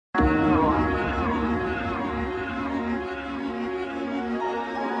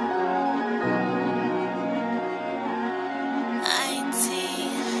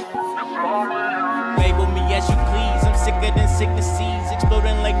sickness seeds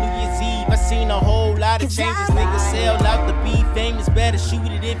exploding like New Year's Eve. I seen a whole lot of changes. Niggas sell out to be famous. Better shoot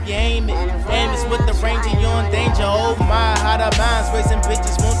it if you aim it. Famous with the ranger, you're in danger. Oh my, how the minds racing.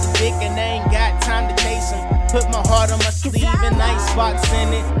 Bitches want the dick and they ain't got time to chase them. Put my heart on my sleeve and night spots in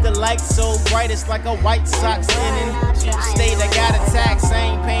it. The light's so bright, it's like a White Sox inning. Each state I got a tax,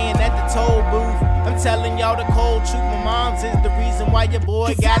 I ain't paying at the toll booth. I'm telling y'all the cold truth, my mom's is the reason why your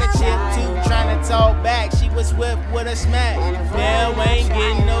boy got a chip too. Trying to talk back, she was whipped with a smack. Now I ain't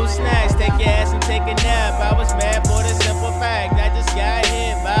getting no snacks, take your ass and take a nap. I was mad for the simple fact, I just got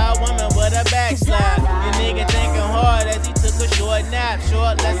hit by a woman with a backslide. Your nigga thinking hard as he took a short nap.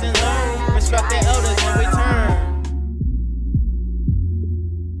 Short lesson learned, respect the elders in return.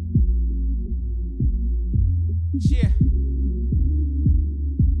 Yeah.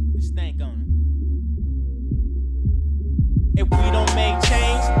 Just think on it. If we don't make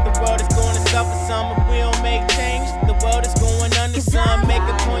change, the world is going to suffer some. If we don't make change, the world is going under some. Make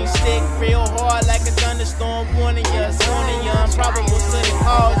a point stick real hard like a thunderstorm. Warning you, warning you, improbable to the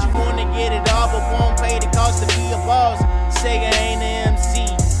cause. You wanna get it all, but won't pay the cost to be a boss. Say I ain't an MC,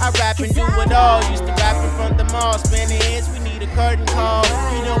 I rap and do it all. Used to rap in front of the mall, spinning heads, we need a curtain call.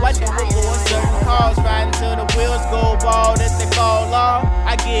 You know I do it for certain cause, riding till the wheels go bald. That's the call off.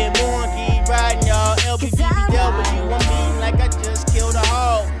 I get more and keep riding, y'all. LBBBW, I'm mean like I just killed a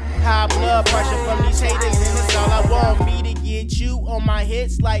hog. High blood pressure from these haters, and that's all I want. Me to get you on my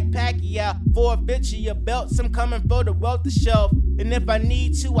hits like Pacquiao. For a bitch of your belts, I'm coming for the wealth to shelf. And if I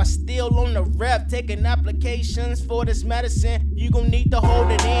need to, I still on the rep. Taking applications for this medicine. You gon' need to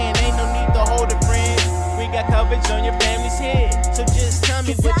hold it in, ain't no need to hold it, friends. We got coverage on your family's head, so just tell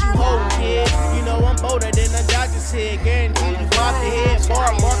me what you holdin', kid. You know I'm bolder than a Dodger's head. Guaranteed you pop the head,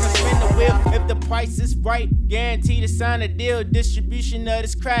 bark and spin the wheel. If the price is right, guaranteed to sign a deal. Distribution of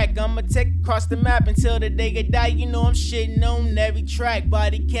this crack, I'ma take across the map until the day I die. You know I'm shitting on every track.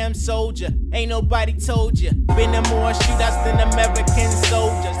 Body cam soldier, ain't nobody told you. Been in more shootouts than American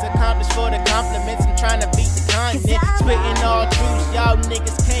soldiers. Accomplished for the compliments, I'm trying to beat the continent. Spitting all truths, y'all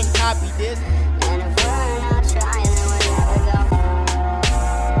niggas can't copy this.